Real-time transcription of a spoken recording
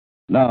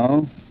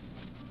Now,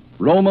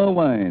 Roma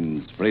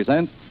Wines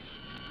present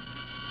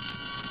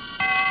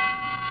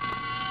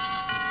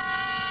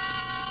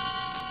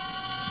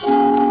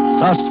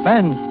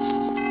Suspense.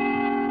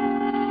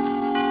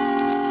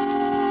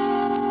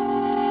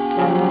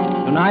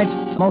 Tonight,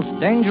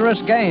 Most Dangerous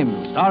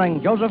Game,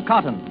 starring Joseph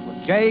Cotton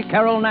with J.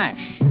 Carroll Nash.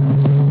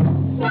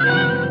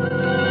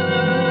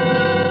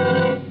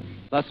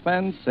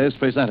 Suspense is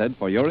presented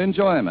for your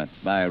enjoyment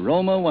by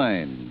Roma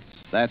Wines.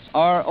 That's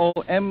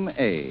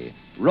R-O-M-A,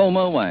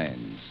 Roma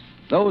Wines.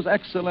 Those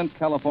excellent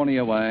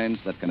California wines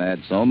that can add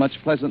so much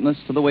pleasantness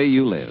to the way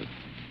you live.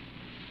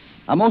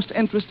 A most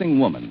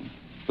interesting woman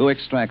who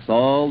extracts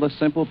all the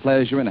simple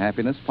pleasure and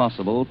happiness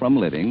possible from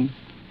living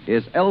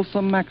is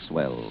Elsa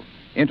Maxwell,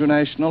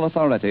 International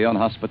Authority on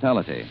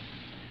Hospitality.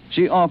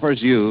 She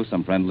offers you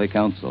some friendly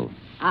counsel.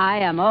 I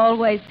am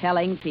always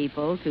telling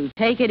people to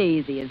take it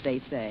easy, as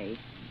they say,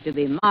 to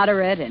be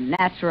moderate and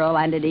natural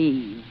and at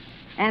ease.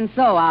 And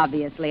so,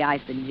 obviously, I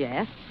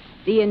suggest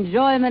the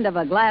enjoyment of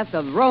a glass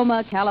of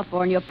Roma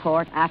California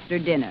port after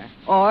dinner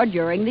or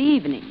during the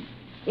evening.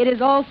 It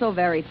is also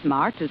very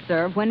smart to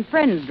serve when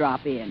friends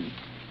drop in,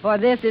 for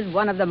this is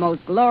one of the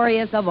most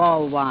glorious of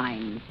all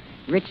wines,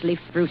 richly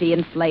fruity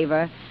in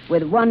flavor,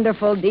 with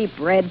wonderful deep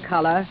red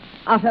color,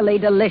 utterly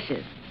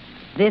delicious.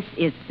 This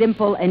is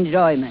simple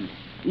enjoyment,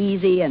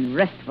 easy and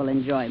restful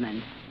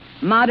enjoyment,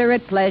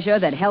 moderate pleasure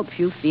that helps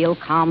you feel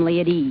calmly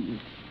at ease,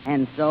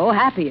 and so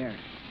happier.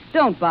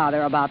 Don't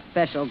bother about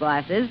special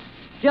glasses.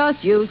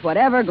 Just use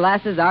whatever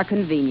glasses are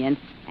convenient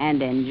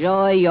and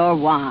enjoy your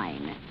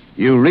wine.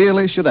 You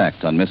really should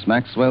act on Miss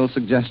Maxwell's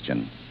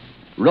suggestion.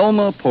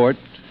 Roma Port,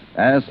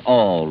 as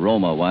all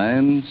Roma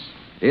wines,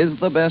 is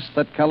the best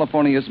that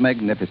California's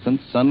magnificent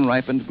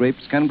sun-ripened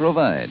grapes can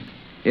provide.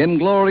 In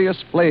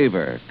glorious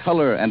flavor,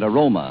 color, and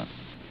aroma,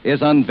 is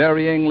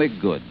unvaryingly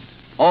good,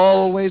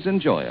 always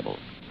enjoyable.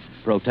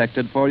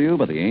 Protected for you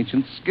by the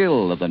ancient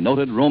skill of the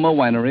noted Roma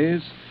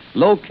wineries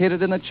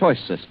located in the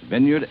choicest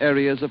vineyard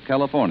areas of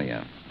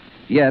California.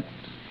 Yet,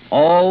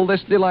 all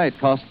this delight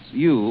costs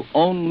you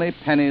only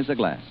pennies a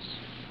glass.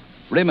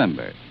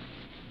 Remember,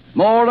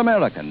 more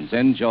Americans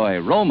enjoy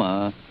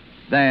Roma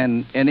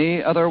than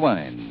any other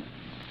wine.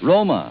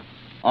 Roma,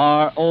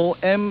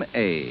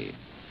 R-O-M-A,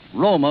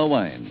 Roma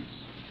wines.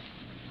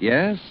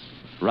 Yes,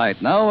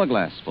 right now a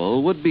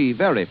glassful would be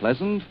very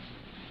pleasant,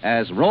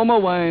 as Roma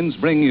Wines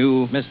bring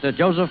you Mr.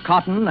 Joseph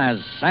Cotton as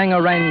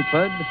Sanger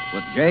Rainford,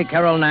 with J.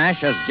 Carroll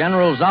Nash as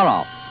General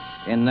Zaroff,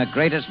 in the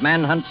greatest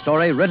manhunt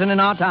story written in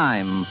our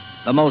time,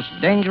 The Most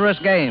Dangerous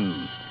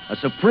Game, a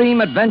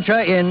supreme adventure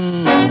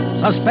in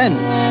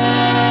suspense.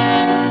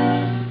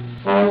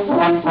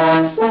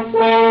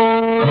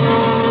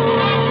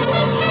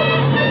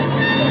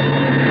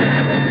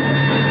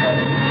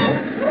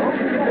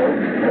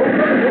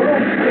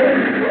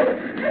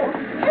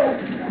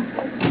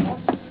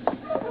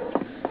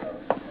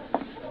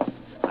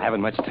 I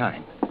haven't much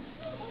time.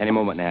 Any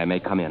moment now, I may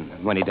come in.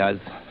 And when he does,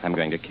 I'm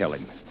going to kill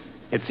him.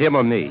 It's him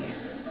or me.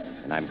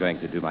 And I'm going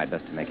to do my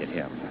best to make it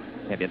him.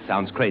 Maybe it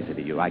sounds crazy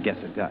to you. I guess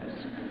it does.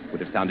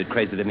 Would have sounded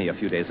crazy to me a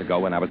few days ago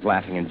when I was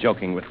laughing and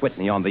joking with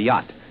Whitney on the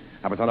yacht.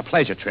 I was on a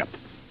pleasure trip.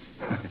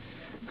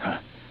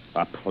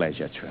 A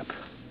pleasure trip.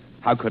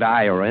 How could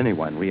I or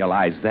anyone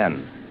realize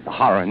then the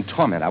horror and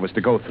torment I was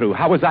to go through?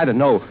 How was I to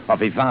know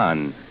of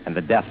Ivan and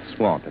the death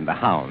swamp and the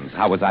hounds?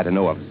 How was I to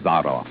know of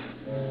Zaroff?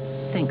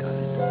 Think of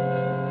it.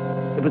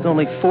 It was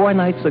only 4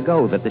 nights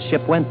ago that the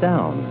ship went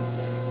down.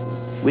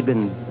 We'd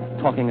been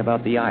talking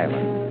about the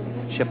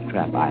island. Ship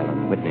Trap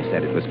Island, Whitney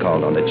said it was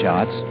called on the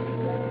charts.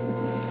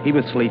 He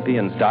was sleepy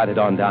and started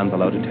on down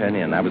below to turn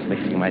in. I was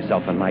mixing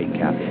myself a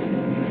nightcap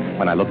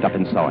when I looked up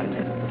and saw it.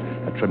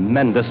 A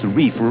tremendous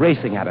reef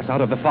racing at us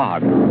out of the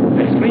fog.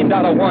 I screamed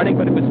out a warning,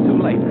 but it was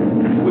too late.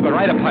 We were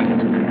right upon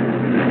it.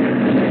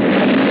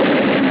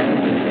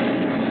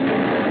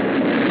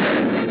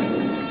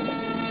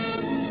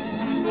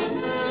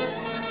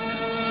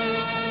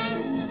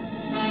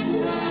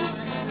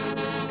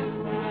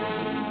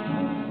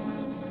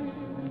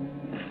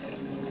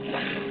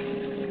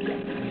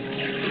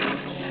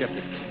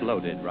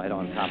 Exploded right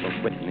on top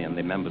of Whitney and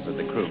the members of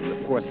the crew.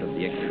 The force of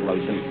the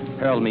explosion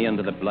hurled me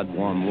into the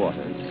blood-warm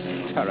waters.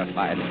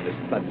 Terrified at this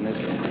suddenness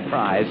and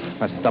surprise,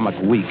 my stomach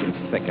weak and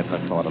sick at the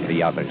thought of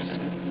the others.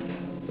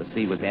 The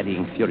sea was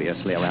eddying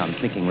furiously around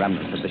sinking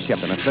remnants of the ship,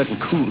 and a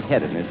certain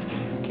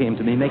cool-headedness came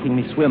to me, making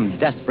me swim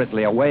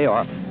desperately away,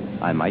 or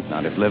I might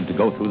not have lived to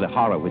go through the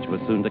horror which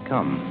was soon to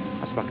come.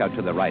 I struck out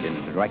to the right in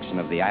the direction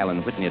of the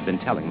island Whitney had been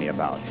telling me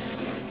about.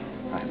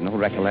 I have no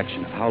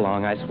recollection of how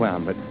long I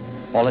swam, but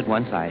all at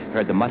once, I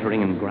heard the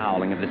muttering and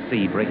growling of the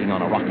sea breaking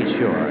on a rocky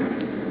shore.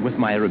 With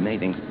my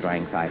remaining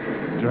strength, I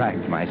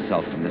dragged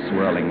myself from the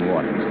swirling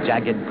waters.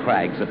 Jagged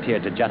crags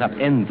appeared to jut up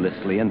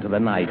endlessly into the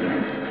night.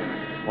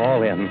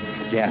 All in,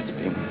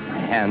 gasping, my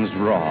hands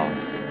raw,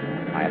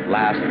 I at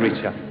last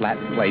reached a flat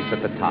place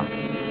at the top.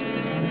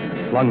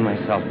 Flung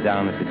myself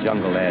down at the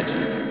jungle edge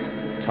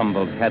and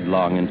tumbled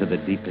headlong into the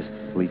deepest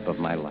sleep of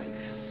my life.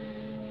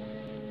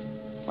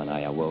 When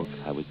I awoke,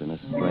 I was in a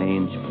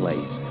strange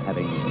place,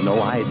 having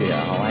no idea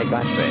how I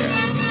got there.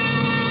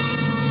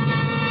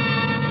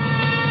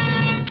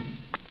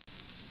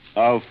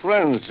 Our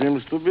friend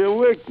seems to be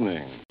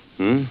awakening.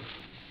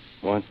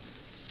 What?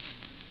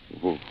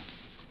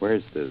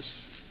 Where's this?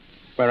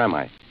 Where am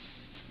I?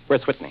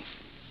 Where's Whitney?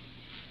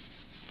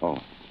 Oh.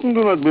 Do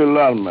not be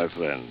alarmed, my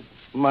friend.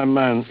 My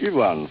man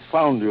Ivan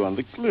found you on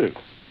the cliff.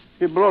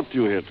 He brought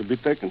you here to be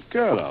taken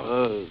care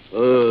of.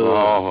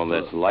 Oh,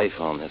 there's life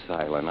on this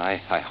island. I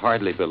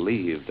hardly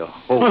believed a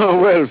hope.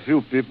 Well,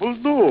 few people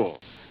do.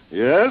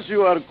 Yes,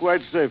 you are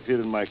quite safe here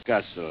in my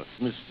castle,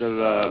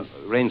 Mr.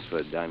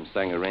 Rainsford. I'm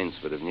Sanger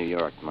Rainsford of New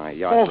York. My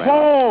yacht ran off.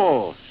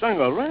 Oh,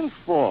 Sanger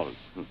Rainsford.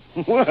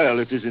 Well,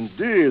 it is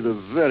indeed a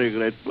very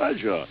great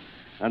pleasure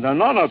and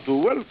an honor to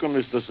welcome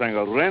Mr.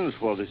 Sanger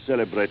Rainsford, the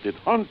celebrated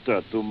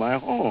hunter, to my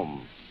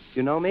home.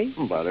 You know me?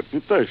 By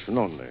reputation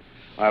only.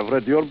 I've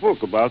read your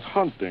book about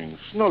hunting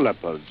snow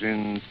leopards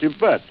in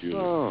Tibet.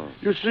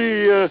 You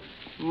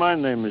see, my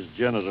name is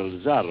General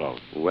Zarov.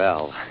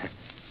 Well,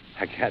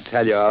 I can't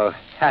tell you how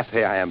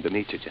happy I am to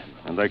meet you,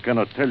 General. And I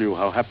cannot tell you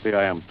how happy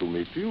I am to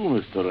meet you,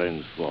 Mr.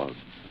 Rainsford.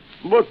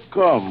 But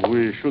come,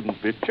 we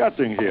shouldn't be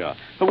chatting here.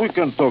 We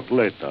can talk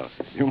later.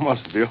 You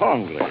must be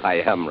hungry.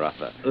 I am,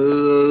 rather.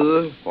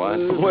 What?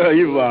 Well,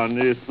 Ivan,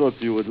 he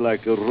thought you would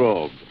like a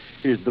robe.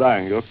 He's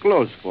drying your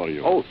clothes for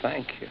you. Oh,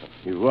 thank you.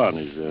 Ivan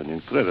is an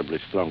incredibly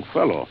strong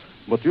fellow,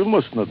 but you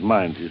must not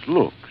mind his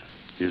looks.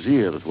 His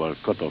ears were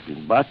cut off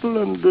in battle,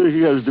 and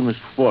he has the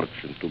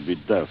misfortune to be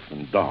deaf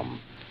and dumb.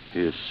 He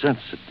is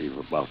sensitive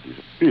about his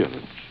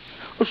appearance.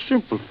 A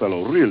simple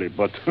fellow, really,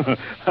 but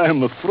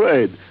I'm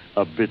afraid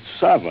a bit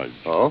savage.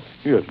 Oh?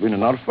 He has been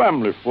in our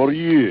family for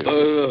years.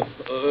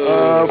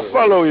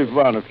 Follow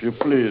Ivan, if you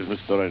please,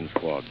 Mr.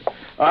 Rainsford.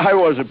 I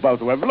was about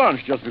to have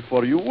lunch just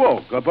before you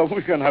woke, but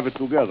we can have it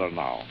together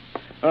now.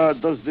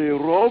 Does the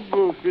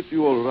robe fit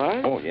you all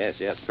right? Oh, yes,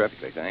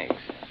 perfectly, thanks.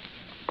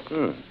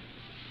 You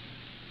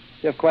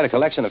have quite a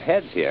collection of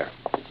heads here.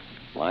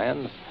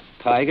 Lions,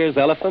 tigers,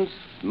 elephants,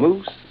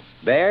 moose,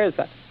 bears.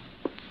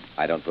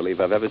 I don't believe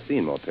I've ever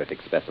seen more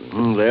perfect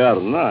specimens. They are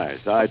nice.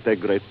 I take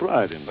great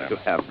pride in them. You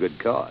have good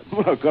cause.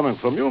 Well, coming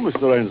from you,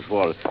 Mr.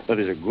 Rainsford, that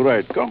is a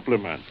great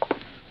compliment.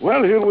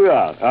 Well, here we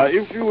are.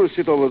 If you will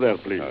sit over there,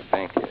 please. Oh,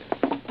 thank you.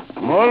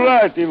 All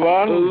right,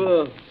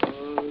 Ivan.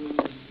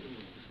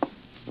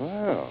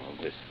 Well,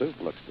 this soup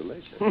looks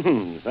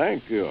delicious.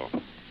 Thank you.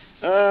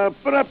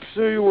 Perhaps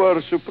you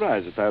were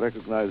surprised that I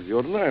recognized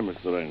your name,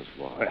 Mr.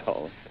 Rainsford.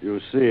 Well, you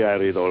see, I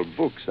read old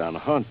books on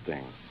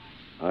hunting.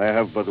 I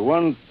have but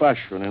one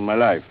passion in my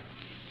life,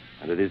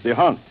 and it is the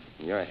hunt.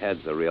 Your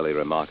heads are really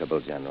remarkable,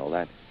 General.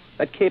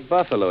 That Cape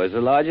buffalo is the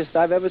largest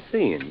I've ever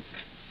seen.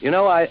 You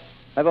know,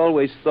 I've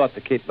always thought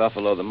the Cape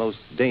buffalo the most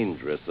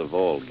dangerous of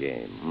all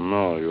game.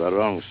 No, you are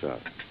wrong, sir.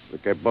 The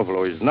Cape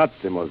buffalo is not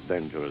the most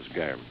dangerous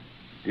game.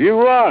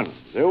 Ivan,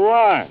 the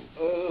wine.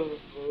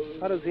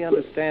 How does he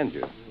understand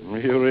you?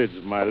 He reads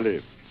my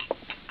lips.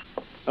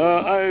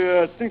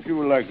 I think you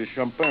will like the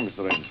champagne,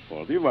 Mr.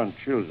 Rainsford. Ivan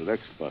chills it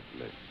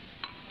expertly.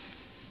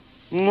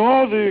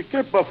 No, the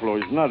Cape buffalo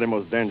is not the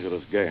most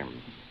dangerous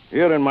game.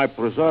 Here in my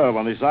preserve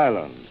on this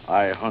island,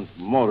 I hunt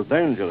more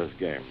dangerous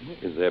game.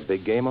 Is there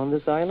big game on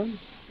this island?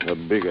 The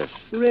biggest.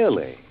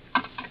 Really?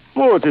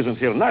 Oh, it isn't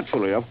here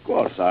naturally, of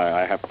course.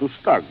 I have to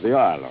stock the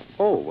island.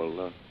 Oh,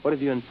 well, what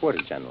have you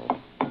imported, General?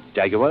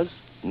 Jaguars?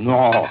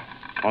 No.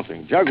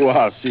 Hunting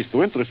jaguars ceased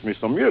to interest me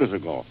some years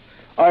ago.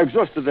 I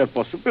exhausted their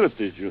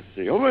possibilities, you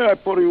see. Oh, may I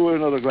pour you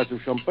another glass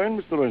of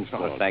champagne, Mr.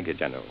 Rainsford? Oh, thank you,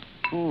 General.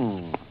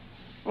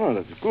 Oh,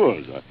 that's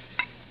good.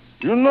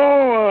 You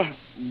know,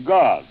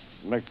 God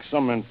makes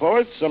some men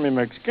poets, some he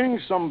makes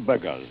kings, some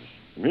beggars.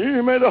 Me,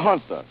 he made a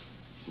hunter.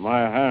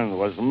 My hand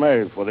was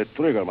made for the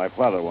trigger, my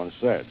father once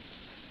said.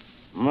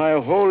 My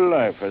whole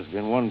life has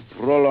been one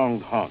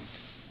prolonged hunt.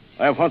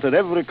 I have hunted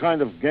every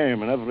kind of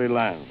game in every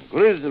land.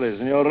 Grizzlies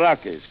in your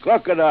Rockies,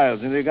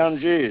 crocodiles in the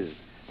Ganges,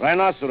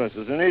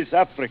 rhinoceroses in East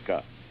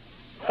Africa.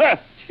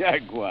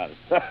 Jaguars.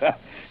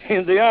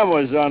 In the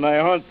Amazon,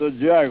 I hunted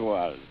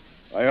jaguars.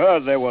 I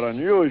heard they were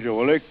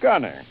unusually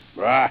cunning.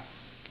 Bah,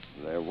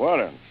 they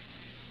weren't.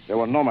 They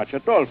were no match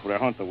at all for a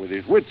hunter with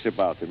his wits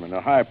about him and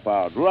a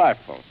high-powered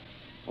rifle.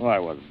 Oh, I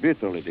was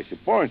bitterly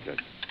disappointed.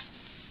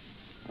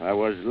 I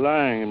was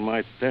lying in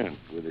my tent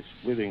with a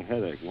splitting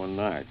headache one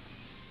night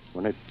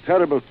when a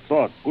terrible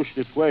thought pushed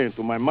its way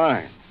into my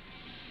mind.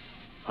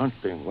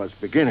 Hunting was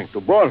beginning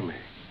to bore me.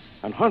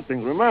 And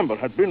hunting, remember,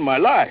 had been my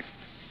life.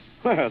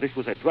 Well, this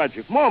was a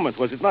tragic moment,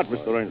 was it not,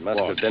 Mr. Rainsford? Must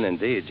have been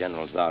indeed,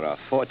 General Zara.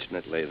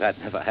 Fortunately, that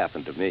never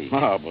happened to me.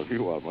 Ah, but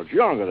you are much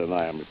younger than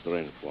I am, Mr.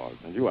 Rainsford,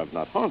 and you have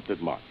not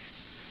hunted much.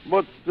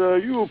 But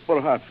you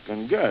perhaps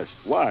can guess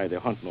why the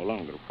hunt no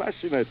longer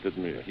fascinated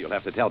me. You'll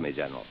have to tell me,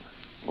 General.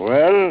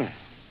 Well,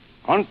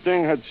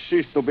 hunting had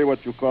ceased to be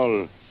what you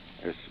call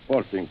a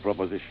sporting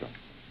proposition.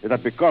 It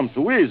had become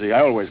too easy.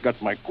 I always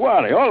got my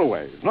quarry,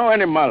 always. No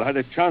animal had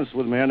a chance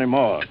with me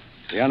anymore.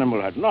 The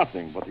animal had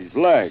nothing but his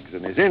legs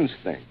and his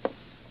instinct.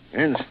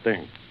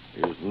 Instinct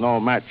is no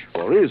match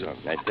for reason.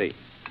 I see.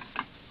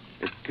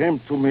 It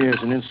came to me as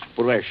an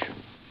inspiration.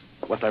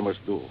 What I must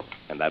do.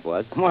 And that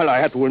was? Well, I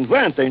had to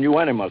invent a new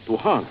animal to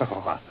hunt.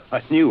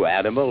 A new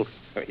animal?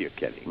 Are you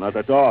kidding? Not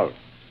at all.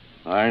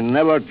 I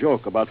never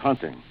joke about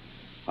hunting.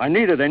 I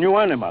needed a new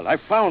animal. I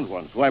found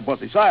one, so I bought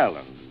this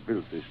island,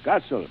 built this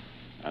castle,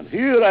 and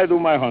here I do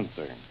my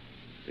hunting.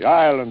 The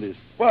island is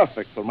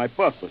perfect for my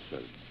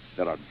purposes.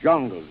 There are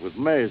jungles with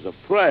maze of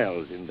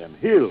trails in them,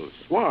 hills,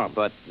 swamps.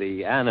 But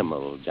the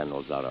animal,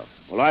 General Zorro.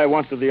 Well, I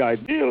wanted the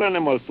ideal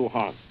animal to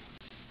hunt.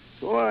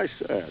 So I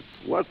said,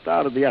 what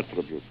are the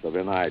attributes of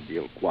an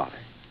ideal quarry?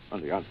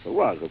 And the answer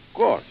was, of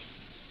course,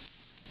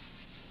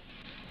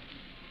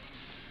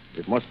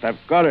 it must have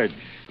courage,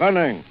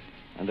 cunning,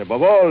 and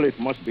above all, it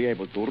must be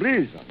able to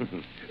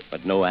reason.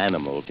 But no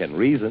animal can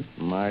reason.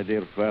 My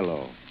dear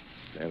fellow,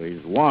 there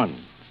is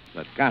one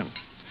that can.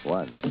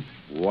 One.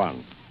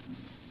 One.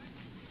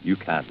 You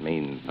can't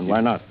mean... And why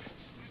not?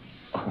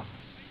 Oh,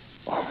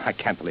 I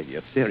can't believe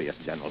you're serious,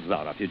 General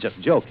Zorro. You're just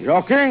joking.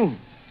 Joking?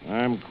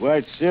 I'm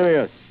quite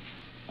serious.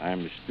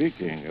 I'm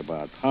speaking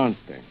about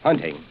hunting.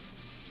 Hunting?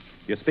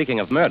 You're speaking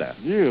of murder.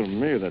 Dear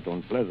me, that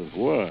unpleasant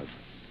word.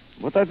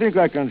 But I think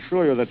I can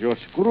show you that your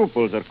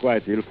scruples are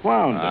quite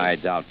ill-founded. I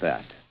doubt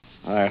that.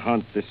 I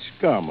hunt the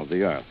scum of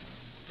the earth.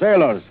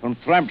 Sailors from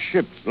tramp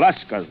ships,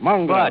 lascars,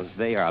 mongrels. But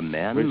they are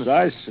men.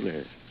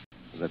 Precisely.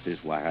 That is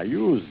why I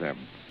use them.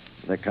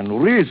 They can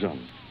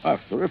reason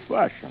after a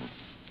fashion.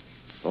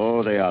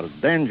 Oh, they are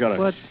dangerous.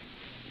 But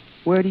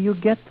where do you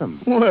get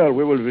them? Well,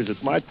 we will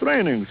visit my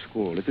training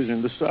school. It is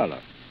in the cellar.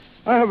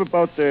 I have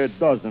about a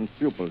dozen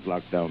pupils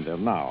locked down there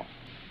now.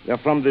 They're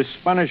from the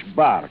Spanish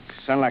bark,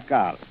 San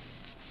Lacal.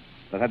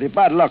 That had the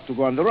bad luck to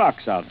go on the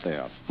rocks out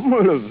there.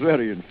 Well, a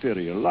very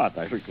inferior lot,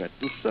 I regret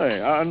to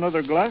say.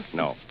 Another glass?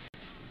 No.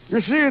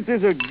 You see, it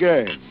is a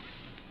game.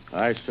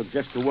 I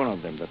suggest to one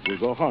of them that we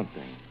go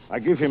hunting. I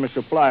give him a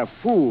supply of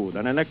food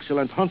and an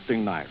excellent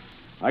hunting knife.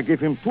 I give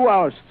him 2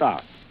 hours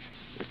start.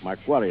 If my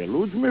quarry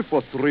eludes me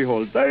for 3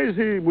 whole days,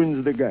 he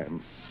wins the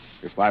game.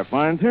 If I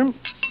find him,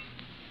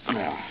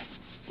 well,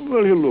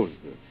 he loses.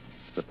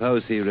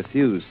 Suppose he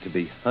refused to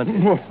be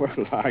hunted.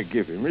 Well, I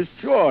give him his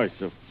choice,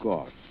 of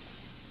course.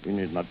 He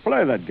need not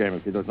play that game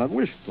if he does not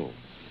wish to.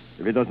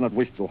 If he does not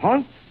wish to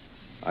hunt,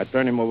 I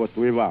turn him over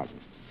to Ivan.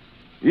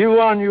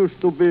 Ivan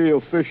used to be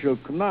official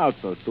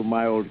knauter to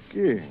my old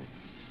king,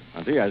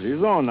 and he has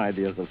his own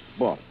ideas of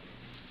sport.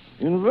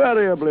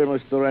 Invariably,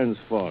 Mr.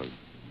 Rensford,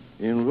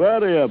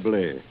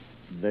 invariably,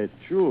 they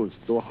choose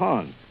to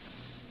hunt.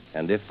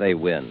 And if they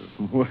win?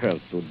 Well,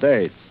 to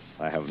date,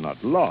 I have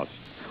not lost.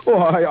 Oh,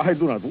 I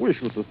do not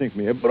wish you to think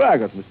me a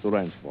braggart, Mr.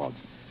 Rensford.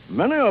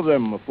 Many of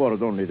them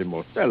afford only the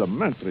most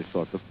elementary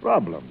sort of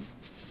problem.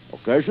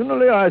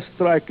 Occasionally, I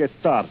strike a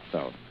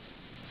tartar.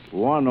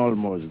 One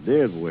almost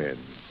did win.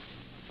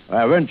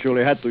 I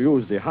eventually had to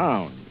use the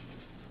hound.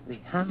 The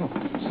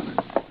hounds?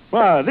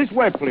 Well, this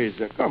way, please.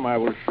 Come, I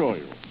will show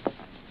you.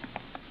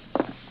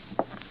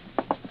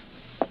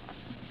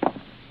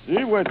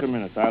 See, wait a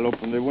minute. I'll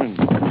open the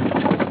window.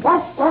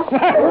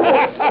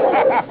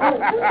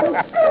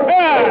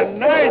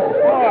 Nice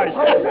boys.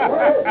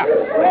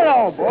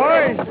 Hello,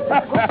 boys.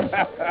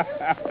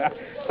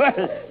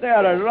 Well, they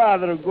are a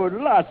rather good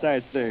lot, I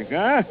think,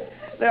 huh?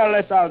 They are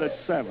let out at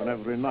 7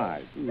 every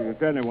night.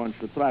 If anyone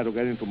should try to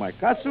get into my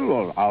castle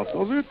or out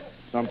of it,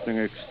 something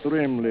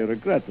extremely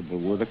regrettable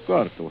would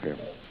occur to him.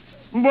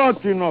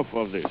 But enough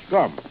of this.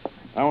 Come.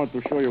 I want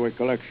to show you a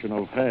collection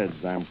of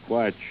heads I'm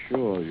quite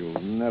sure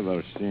you've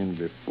never seen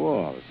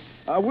before.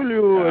 Will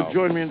you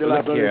join me in the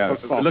library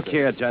for coffee? Look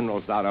here,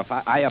 General Zorro.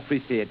 I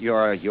appreciate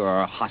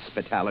your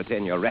hospitality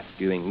and your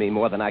rescuing me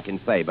more than I can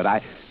say, but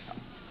I'm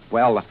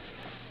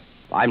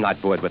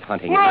not bored with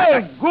hunting.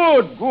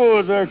 Well,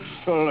 good,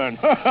 excellent.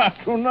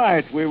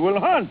 Tonight we will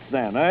hunt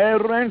then, eh,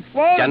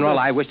 Rainsford? General,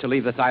 I wish to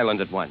leave this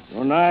island at once.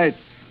 Tonight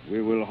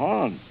we will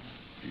hunt.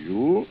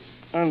 You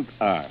and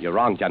I. You're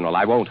wrong, General.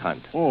 I won't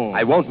hunt. Oh.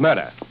 I won't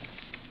murder.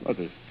 That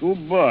is too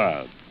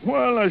bad.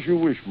 Well, as you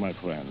wish, my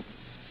friend.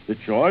 The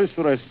choice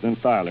rests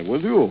entirely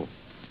with you.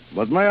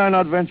 But may I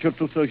not venture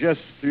to suggest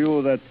to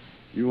you that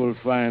you will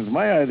find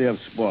my idea of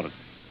sport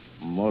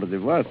more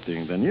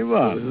diverting than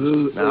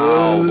Ivan?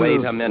 Now,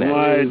 wait a minute.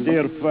 My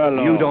dear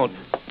fellow.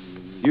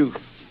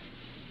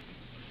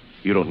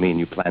 You don't mean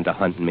you plan to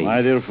hunt me?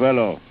 My dear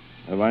fellow,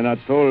 have I not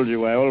told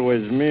you I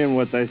always mean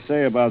what I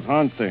say about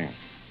hunting?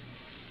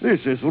 This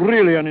is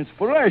really an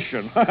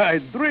inspiration. I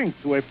drink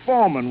to a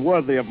foeman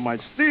worthy of my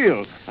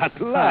steel.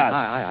 At last.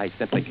 I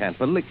simply can't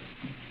believe...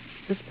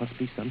 This must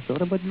be some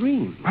sort of a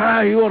dream.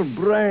 Your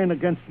brain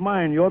against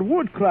mine, your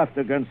woodcraft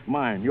against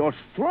mine, your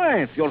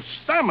strength, your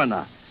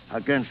stamina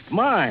against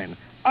mine.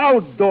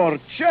 Outdoor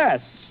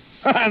chess.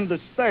 And the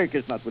stake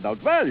is not without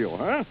value,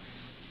 huh?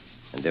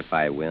 And if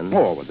I win?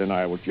 Oh, well, then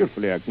I will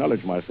cheerfully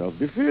acknowledge myself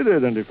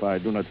defeated, and if I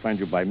do not find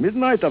you by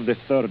midnight of the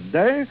 3rd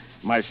day,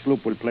 my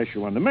sloop will place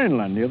you on the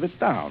mainland near the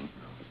town.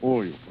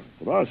 Oh, you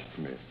can trust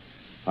me.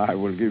 I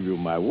will give you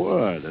my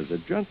word as a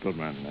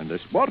gentleman and a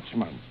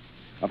sportsman.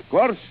 Of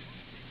course,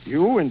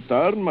 you, in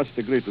turn, must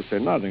agree to say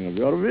nothing of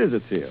your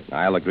visit here.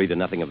 I'll agree to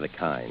nothing of the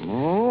kind.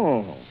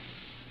 Oh.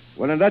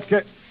 Well, in that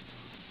case...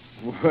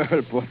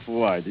 Well, but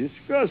why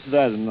discuss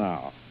that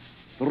now?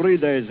 3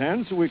 days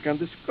hence, we can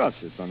discuss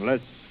it,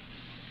 unless...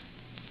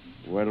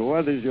 Well,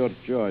 what is your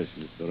choice,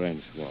 Mr.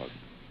 Rainsford?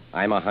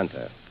 I'm a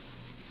hunter.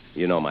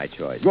 You know my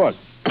choice. Good.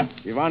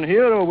 Ivan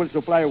here will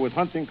supply you with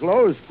hunting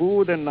clothes,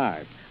 food, and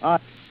knife. I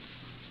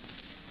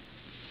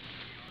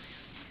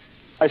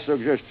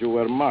suggest you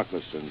wear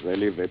moccasins. They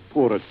leave a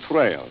poorer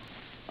trail.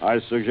 I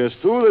suggest,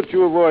 too, that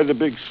you avoid the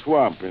big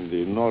swamp in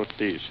the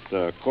northeast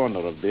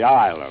corner of the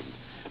island.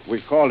 We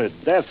call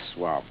it Death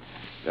Swamp.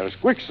 There's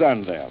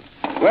quicksand there.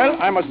 Well,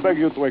 I must beg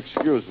you to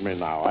excuse me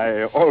now.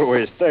 I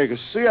always take a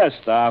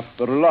siesta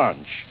after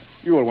lunch.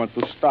 You will want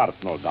to start,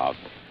 no doubt.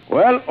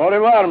 Well, au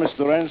revoir,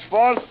 Mr.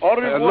 Rainsford. Au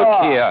revoir.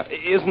 Look here.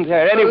 Isn't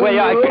there any way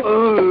I can...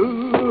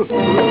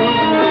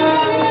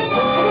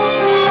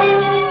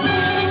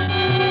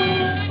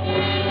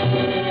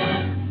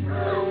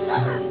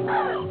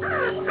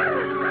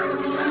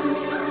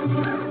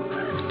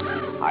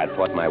 I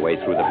fought my way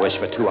through the bush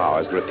for 2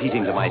 hours,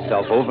 repeating to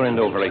myself over and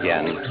over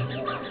again,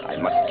 I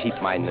must keep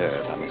my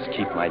nerve. I must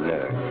keep my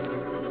nerve.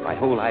 My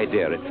whole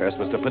idea at first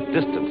was to put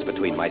distance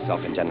between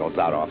myself and General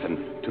Zaroff,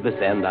 and to this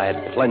end I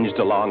had plunged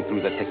along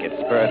through the thicket,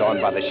 spurred on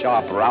by the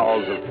sharp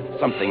growls of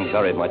something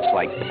very much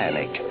like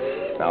panic.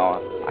 Now,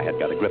 I had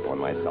got a grip on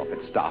myself. It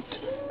stopped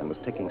and was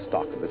taking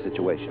stock of the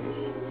situation.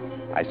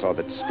 I saw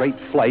that straight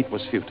flight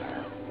was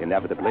futile.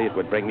 Inevitably, it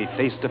would bring me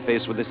face to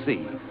face with the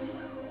sea.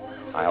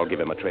 I'll give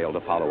him a trail to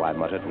follow, I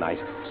muttered, and I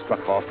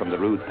struck off from the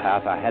rude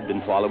path I had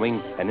been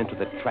following and into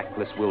the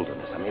trackless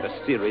wilderness. I made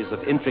a series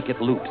of intricate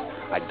loops.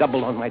 I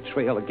doubled on my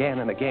trail again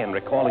and again,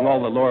 recalling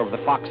all the lore of the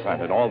fox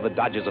hunt and all the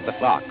dodges of the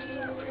fox.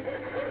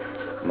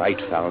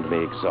 Night found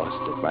me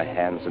exhausted, my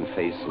hands and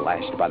face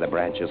lashed by the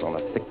branches on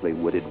a thickly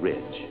wooded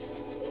ridge.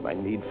 My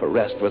need for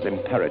rest was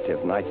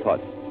imperative, and I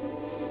thought,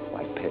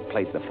 I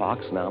played the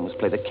fox, now I must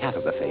play the cat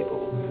of the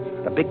fable.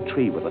 A big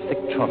tree with a thick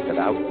trunk and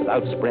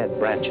outspread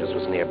branches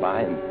was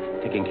nearby, and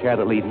taking care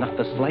to leave not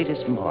the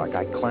slightest mark,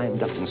 I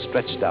climbed up and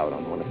stretched out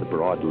on one of the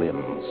broad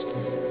limbs.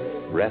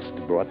 Rest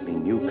brought me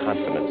new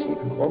confidence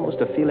and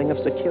almost a feeling of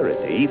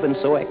security. Even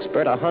so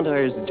expert a hunter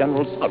as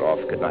General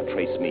Zaroff could not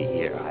trace me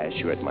here, I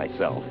assured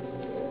myself.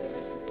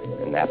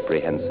 An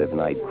apprehensive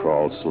night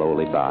crawled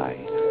slowly by,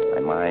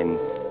 my mind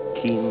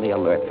keenly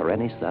alert for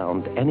any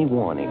sound, any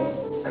warning.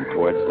 And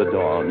towards the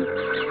dawn,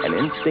 an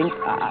instinct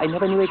I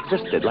never knew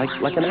existed, like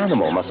an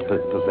animal must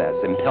possess,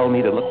 impel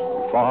me to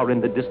look far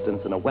in the distance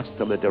in a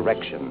westerly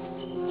direction.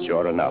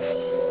 Sure enough,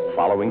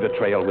 following the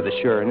trail with the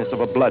sureness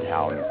of a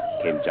bloodhound,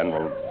 came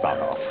General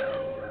Zaroff.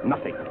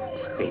 Nothing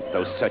escaped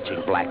those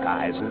searching black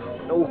eyes.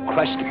 No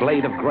crushed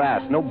blade of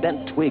grass, no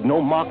bent twig,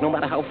 no mark, no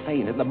matter how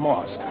faint, in the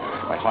moss.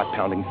 My heart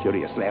pounding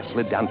furiously, I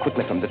slid down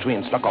quickly from the tree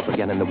and struck off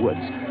again in the woods.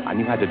 I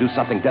knew I had to do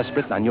something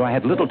desperate, and I knew I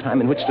had little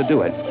time in which to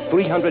do it.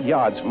 300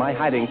 yards from my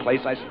hiding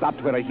place, I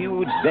stopped where a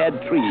huge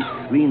dead tree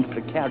leaned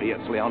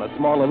precariously on a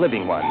smaller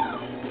living one.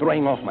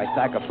 Throwing off my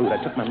sack of food,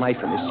 I took my knife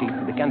from his sheath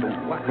and began to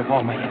whack with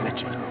all my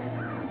energy.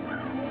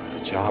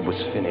 The job was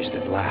finished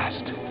at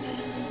last,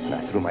 and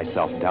I threw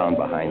myself down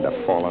behind a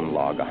fallen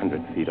log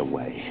 100 feet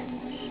away.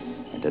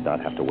 I did not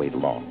have to wait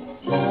long.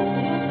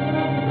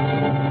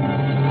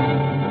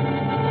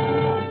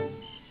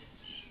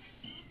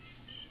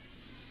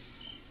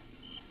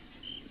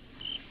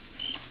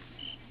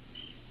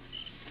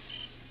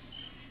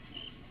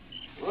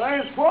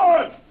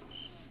 Rainsford!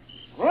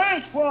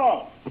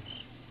 Rainsford!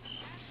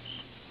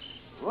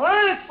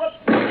 Rainsford!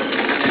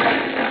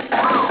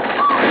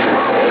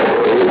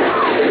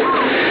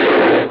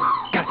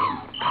 Got him.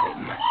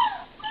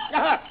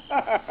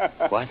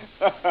 What?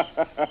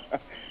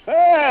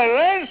 Hey,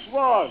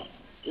 Rainsford!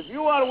 If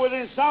you are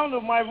within sound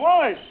of my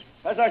voice,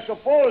 as I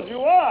suppose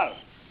you are,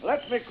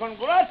 let me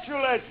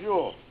congratulate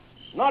you.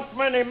 Not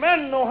many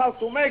men know how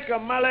to make a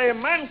Malay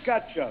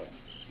man-catcher.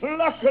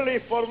 Luckily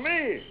for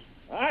me,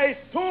 I,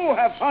 too,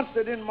 have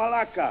hunted in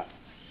Malacca.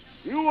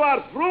 You are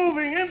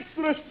proving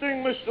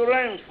interesting, Mr.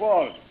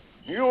 Rainsford.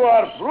 You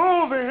are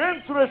proving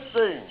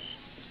interesting.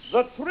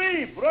 The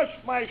tree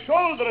brushed my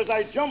shoulder as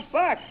I jumped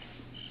back.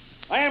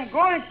 I am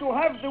going to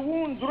have the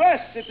wound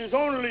dressed. It is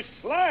only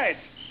slight.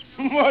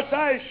 But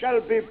I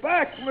shall be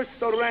back,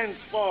 Mr.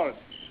 Rainsford.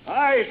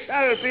 I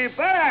shall be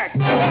back.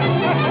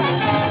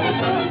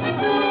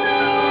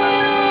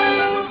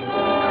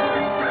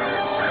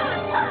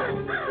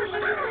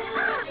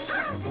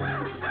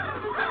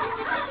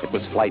 It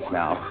was flight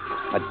now.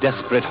 A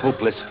desperate,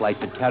 hopeless flight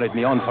that carried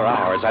me on for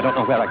hours. I don't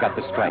know where I got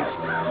the strength.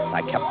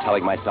 I kept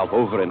telling myself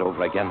over and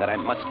over again that I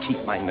must keep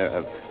my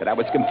nerve, that I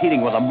was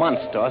competing with a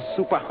monster, a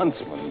super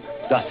huntsman.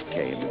 Dusk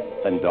came,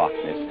 then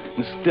darkness,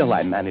 and still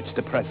I managed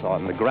to press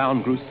on. The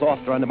ground grew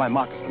softer under my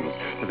moccasins.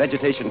 The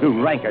vegetation grew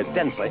ranker,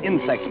 denser.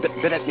 Insects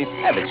bit at me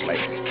savagely.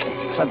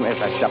 Suddenly,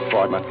 as I stepped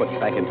forward, my foot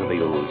sank into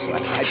the ooze.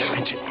 I tried to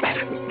wrench it back.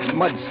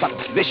 Mud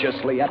sucked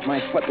viciously at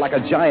my foot like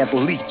a giant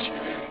leech.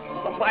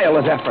 With a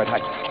violent effort,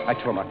 I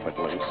tore my foot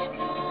loose.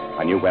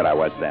 I knew where I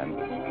was then.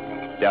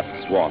 Death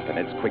Swamp and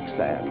its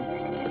quicksand.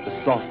 But the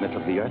softness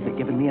of the earth had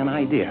given me an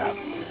idea.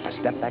 I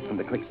stepped back from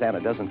the quicksand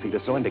a dozen feet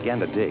or so and began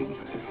to dig.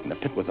 When the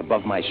pit was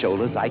above my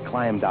shoulders, I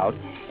climbed out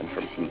and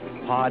from some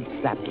hard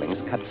saplings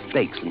cut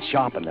stakes and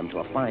sharpened them to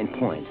a fine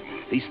point.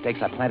 These stakes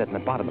I planted in the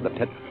bottom of the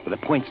pit with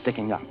the point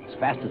sticking up. As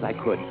fast as I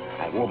could,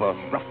 I wove a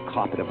rough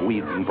carpet of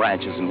weeds and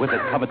branches and with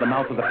it covered the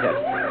mouth of the pit.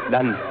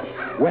 Then,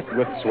 wet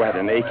with sweat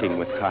and aching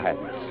with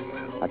tiredness,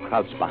 I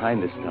crouched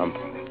behind the stump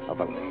of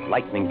a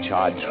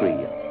lightning-charred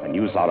tree. I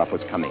knew Zaroff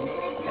was coming.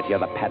 I could hear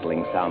the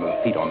paddling sound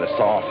of feet on the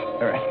soft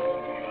earth.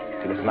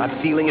 He was not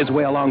feeling his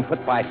way along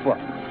foot by foot.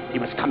 He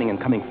was coming and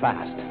coming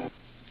fast.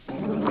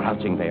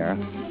 Crouching there,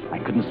 I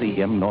couldn't see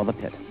him nor the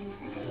pit.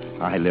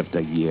 I lived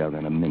a year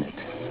and a minute,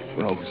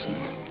 frozen,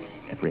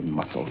 every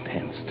muscle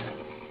tensed.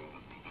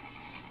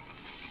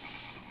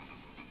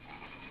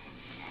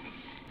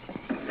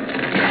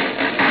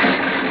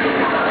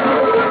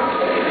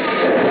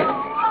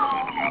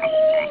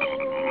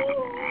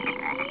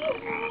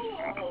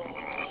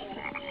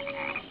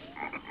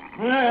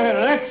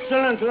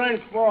 Excellent,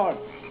 Rainford.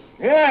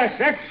 Yes,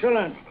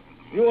 excellent.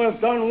 You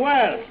have done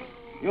well.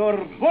 Your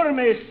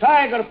Burmese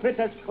tiger pit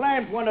has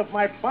claimed one of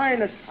my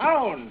finest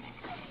hounds.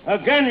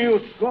 Again you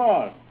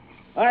scored.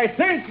 I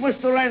think,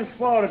 Mr.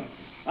 Rainford,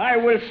 I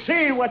will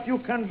see what you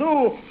can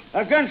do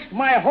against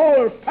my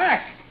whole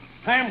pack.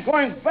 I am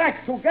going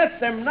back to get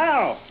them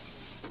now.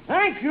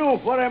 Thank you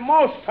for a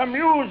most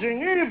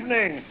amusing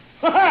evening.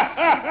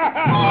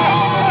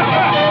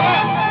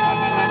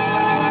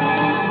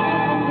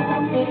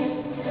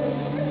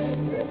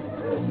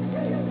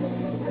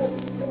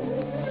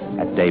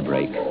 At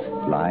daybreak,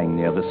 lying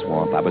near the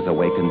swamp, I was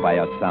awakened by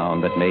a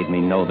sound that made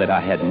me know that I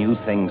had new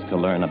things to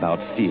learn about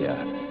fear.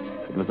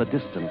 It was a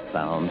distant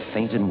sound,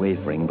 faint and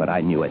wavering, but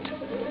I knew it.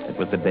 It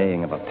was the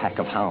baying of a pack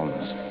of hounds.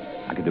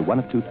 I could do one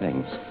of two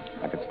things.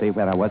 I could stay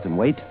where I was and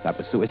wait. That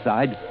was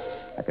suicide.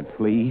 I could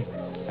flee.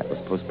 That was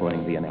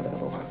postponing the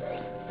inevitable.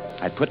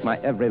 I put my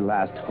every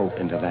last hope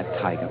into that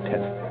tiger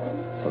pit.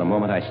 For a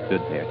moment, I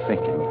stood there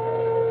thinking.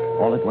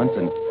 All at once,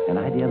 an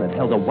idea that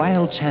held a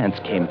wild chance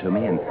came to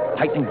me, and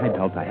tightening my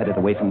belt, I headed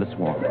away from the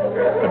swamp.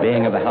 The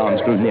baying of the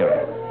hounds grew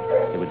nearer.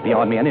 It would be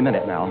on me any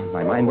minute now.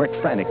 My mind worked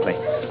frantically.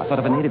 I thought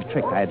of a native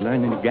trick I had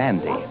learned in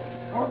Uganda.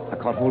 I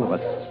caught hold of a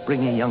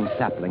springy young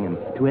sapling, and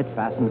to it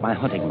fastened my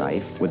hunting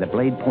knife with the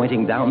blade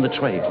pointing down the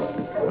trail.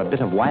 With a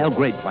bit of wild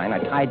grapevine, I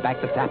tied back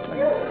the sapling.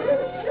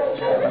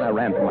 Then I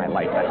ran for my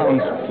life. The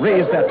hounds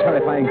raised their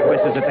terrifying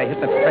voices as they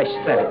hit the fresh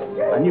scent.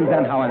 I knew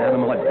then how an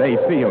animal at bay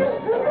feels.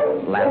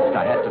 At last,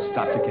 I had to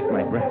stop to get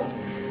my breath.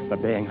 The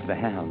baying of the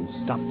hounds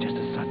stopped just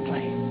as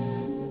suddenly.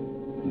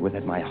 And with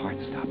it, my heart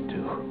stopped,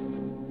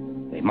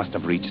 too. They must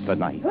have reached the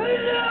knife.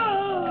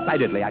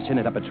 Excitedly, I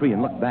shinnied up a tree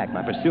and looked back.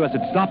 My pursuers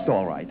had stopped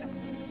all right.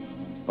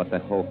 But the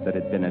hope that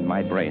had been in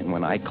my brain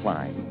when I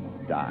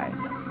climbed died.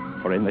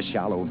 For in the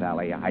shallow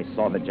valley, I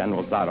saw that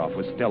General Zaroff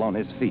was still on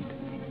his feet.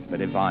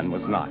 But Ivan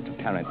was not.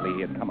 Apparently,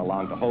 he had come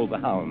along to hold the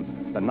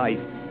hounds. The knife,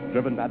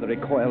 driven by the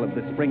recoil of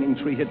the springing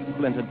tree, had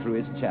splintered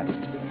through his chest.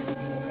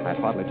 I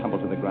hardly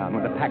tumbled to the ground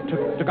when the pack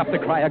took up the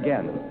cry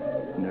again.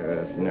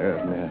 Nerve,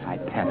 nerve, nerve. I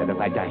panted as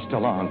I dashed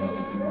along.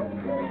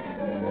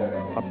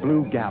 A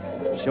blue gap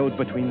showed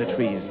between the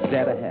trees,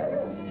 dead ahead.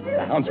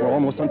 The hounds were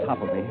almost on top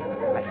of me.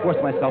 I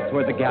forced myself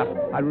toward the gap.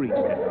 I reached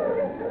it.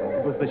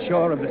 It was the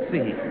shore of the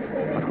sea.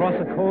 Across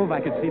the cove,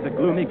 I could see the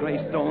gloomy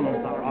gray stone of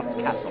Zaroff's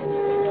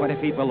castle.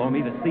 20 feet below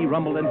me, the sea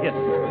rumbled and hissed.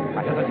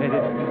 I hesitated.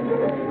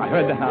 I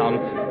heard the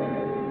hounds.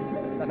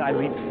 Then I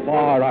leaped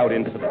far out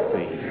into the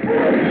sea.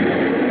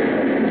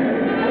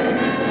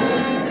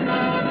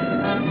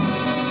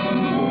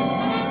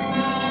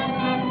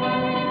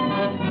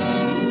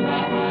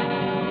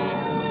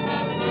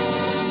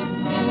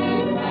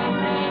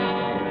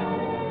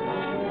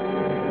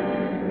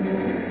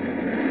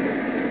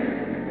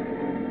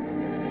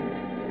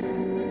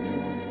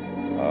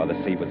 Oh, the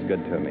sea was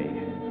good to me.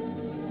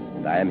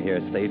 And I am here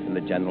safe in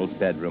the general's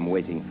bedroom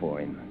waiting for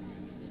him.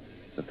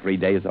 The 3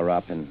 days are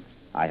up, and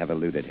I have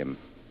eluded him.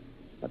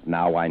 But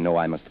now I know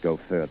I must go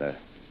further.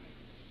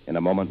 In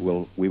a moment,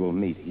 we will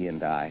meet, he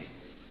and I.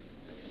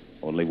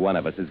 Only one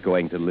of us is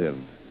going to live.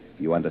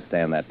 You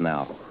understand that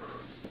now.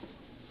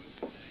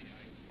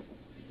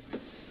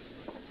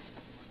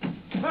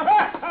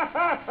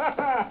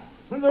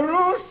 The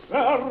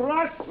rooster,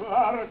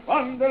 rascal,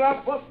 under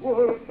la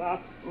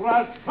papurta,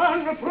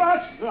 rascal,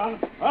 rascal,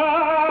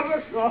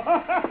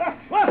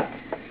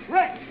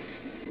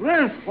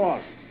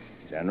 Ransford.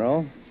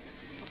 General?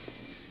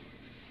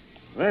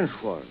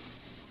 Ransford,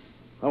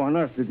 how on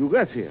earth did you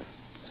get here?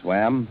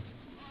 Swam.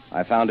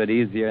 I found it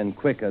easier and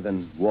quicker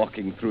than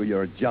walking through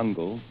your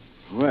jungle.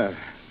 Well,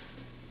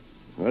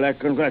 I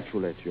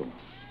congratulate you.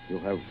 You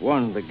have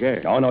won the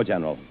game. Oh, no,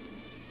 General.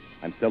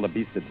 I'm still the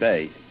beast at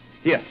bay.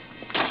 Here.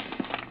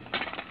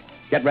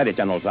 Get ready,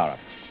 General Zaroff.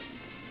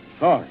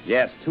 Oh,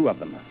 Yes, 2 of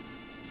them.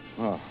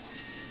 oh.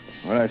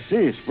 Well, I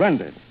see.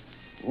 Splendid.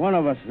 One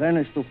of us, then,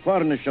 is to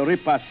furnish a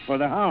repast for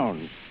the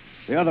hounds.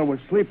 The other will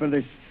sleep in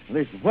this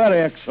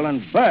very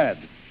excellent bed.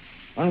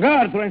 On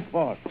guard,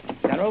 Rainford.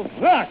 General?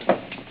 Look! Good,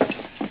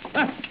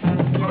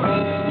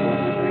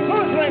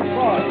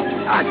 Rainford.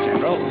 Ah,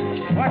 General.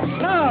 What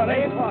now,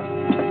 ladies?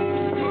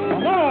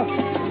 Come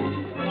on.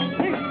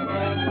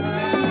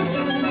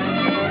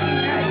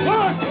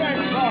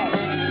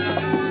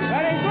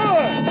 Very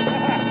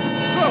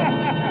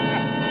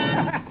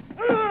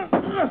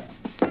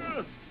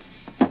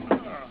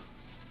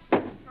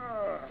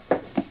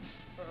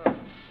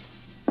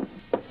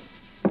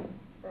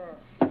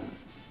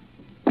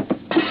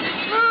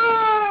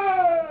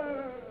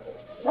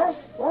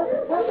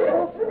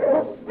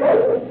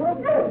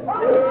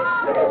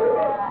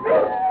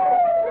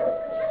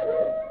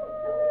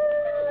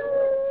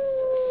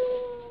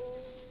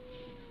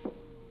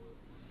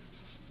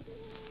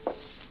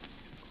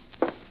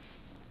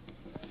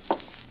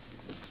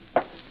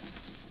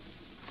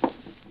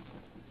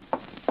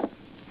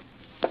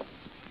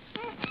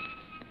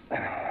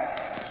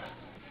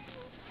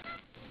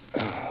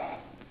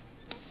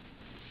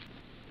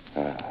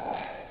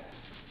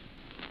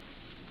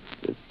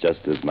It's just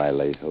as my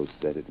late host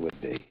said it would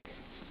be.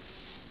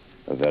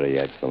 A very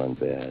excellent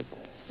bed.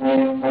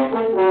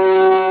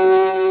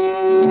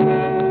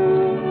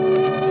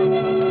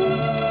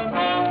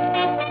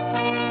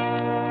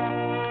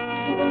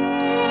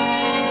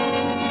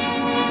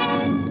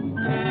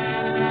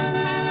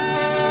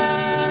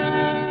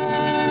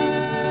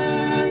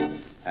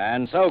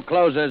 And so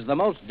closes The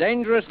Most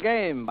Dangerous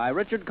Game by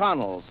Richard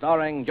Connell,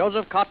 starring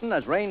Joseph Cotton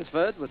as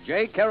Rainsford with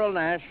J. Carroll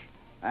Nash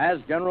as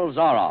General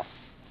Zoroff.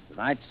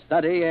 Tonight's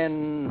study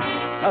in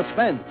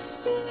Suspense.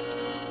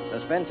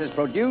 Suspense is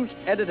produced,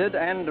 edited,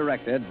 and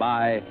directed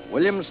by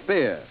William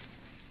Spear.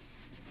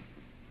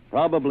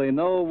 Probably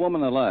no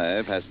woman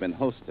alive has been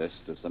hostess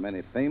to so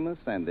many famous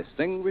and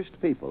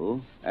distinguished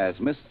people as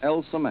Miss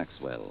Elsa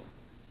Maxwell.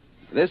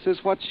 This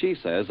is what she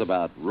says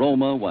about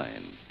Roma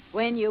wine.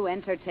 When you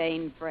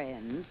entertain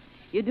friends,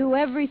 you do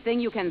everything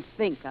you can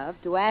think of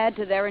to add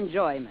to their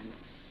enjoyment.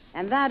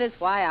 And that is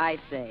why I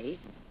say,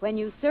 when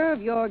you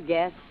serve your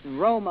guests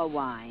Roma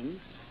wine,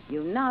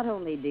 you not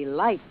only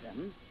delight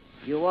them,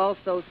 you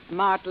also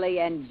smartly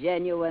and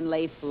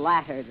genuinely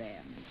flatter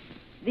them.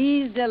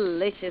 These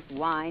delicious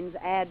wines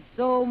add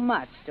so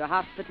much to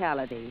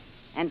hospitality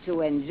and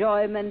to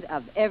enjoyment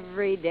of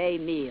everyday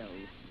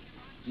meals.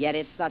 Yet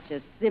it's such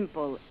a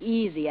simple,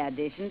 easy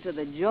addition to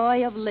the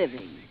joy of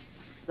living,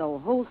 so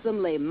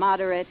wholesomely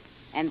moderate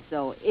and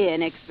so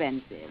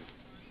inexpensive.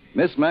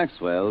 Miss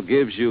Maxwell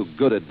gives you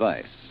good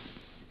advice.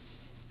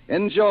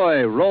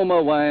 Enjoy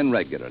Roma wine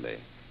regularly.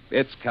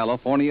 It's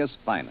California's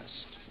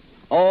finest.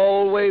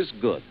 Always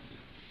good,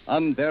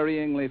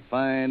 unvaryingly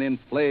fine in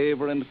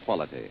flavor and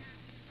quality.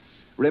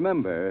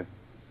 Remember,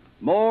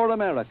 more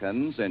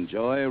Americans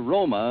enjoy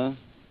Roma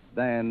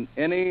than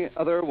any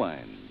other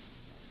wine.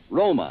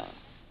 Roma,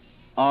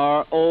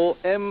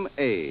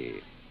 R-O-M-A,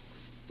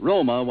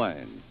 Roma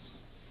wines.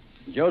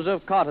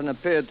 Joseph Cotton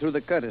appeared through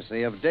the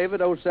courtesy of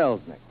David O.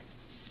 Selznick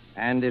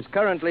and is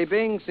currently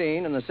being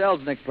seen in the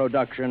Selznick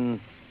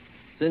production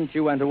Since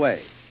You Went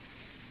Away.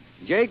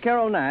 J.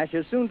 Carroll Nash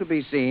is soon to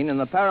be seen in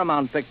the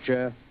Paramount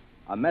picture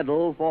A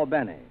Medal for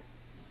Benny.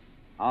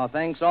 Our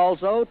thanks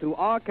also to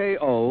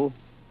RKO,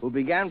 who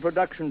began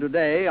production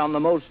today on The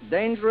Most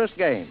Dangerous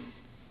Game,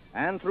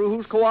 and through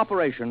whose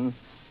cooperation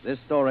this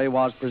story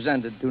was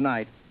presented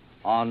tonight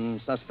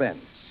on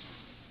Suspense.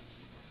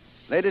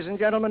 Ladies and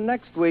gentlemen,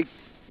 next week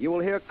you will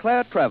hear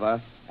Claire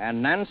Trevor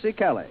and Nancy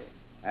Kelly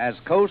as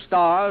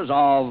co-stars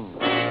of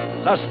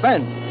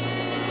Suspense.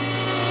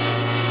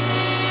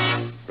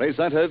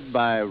 Presented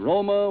by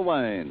Roma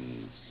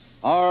Wines,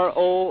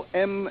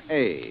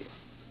 R-O-M-A,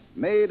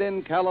 made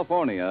in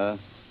California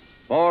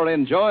for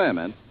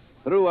enjoyment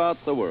throughout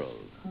the world.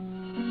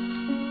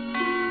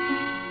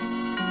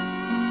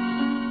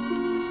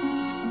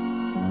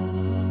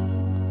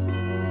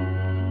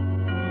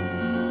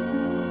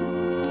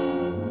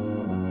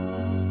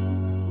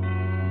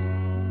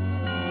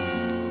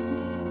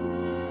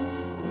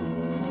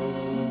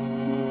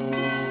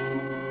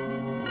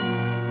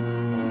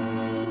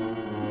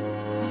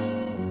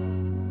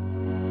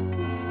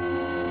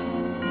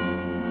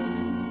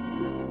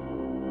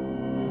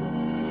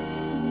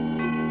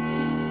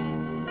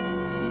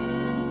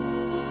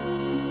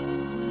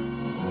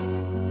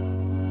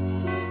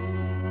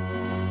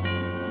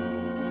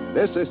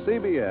 This is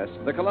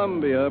CBS, the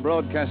Columbia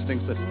Broadcasting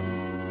System.